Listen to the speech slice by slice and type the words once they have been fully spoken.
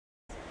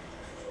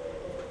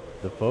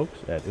The folks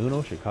at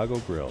Uno Chicago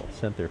Grill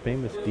sent their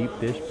famous deep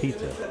dish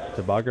pizza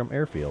to Bagram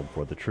Airfield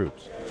for the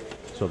troops.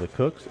 So the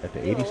cooks at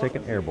the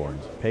 82nd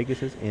Airborne's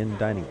Pegasus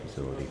Dining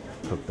Facility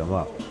cooked them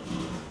up.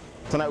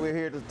 Tonight we're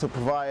here to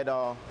provide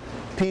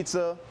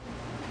pizza,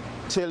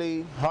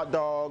 chili, hot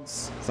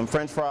dogs, some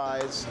french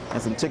fries,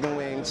 and some chicken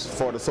wings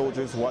for the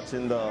soldiers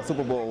watching the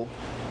Super Bowl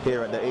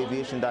here at the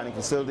Aviation Dining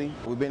Facility.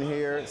 We've been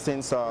here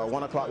since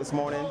 1 o'clock this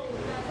morning,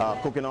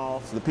 cooking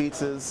off the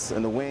pizzas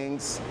and the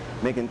wings,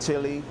 making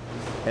chili,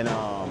 and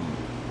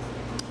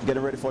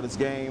getting ready for this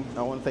game.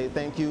 I want to say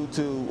thank you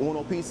to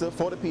Uno Pizza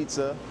for the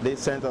pizza. They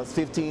sent us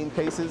 15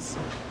 cases,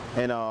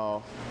 and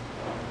hope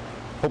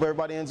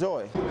everybody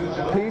enjoy.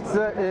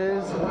 Pizza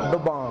is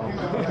the bomb.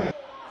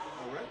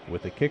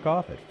 With the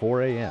kickoff at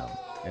 4 a.m.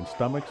 and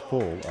stomachs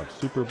full of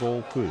Super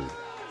Bowl food,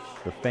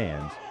 the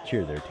fans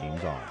cheer their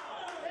teams on.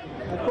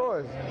 Of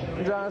course,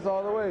 Giants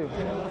all the way.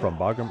 From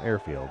Bagram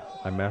Airfield,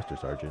 I'm Master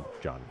Sergeant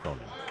John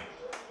Cronin.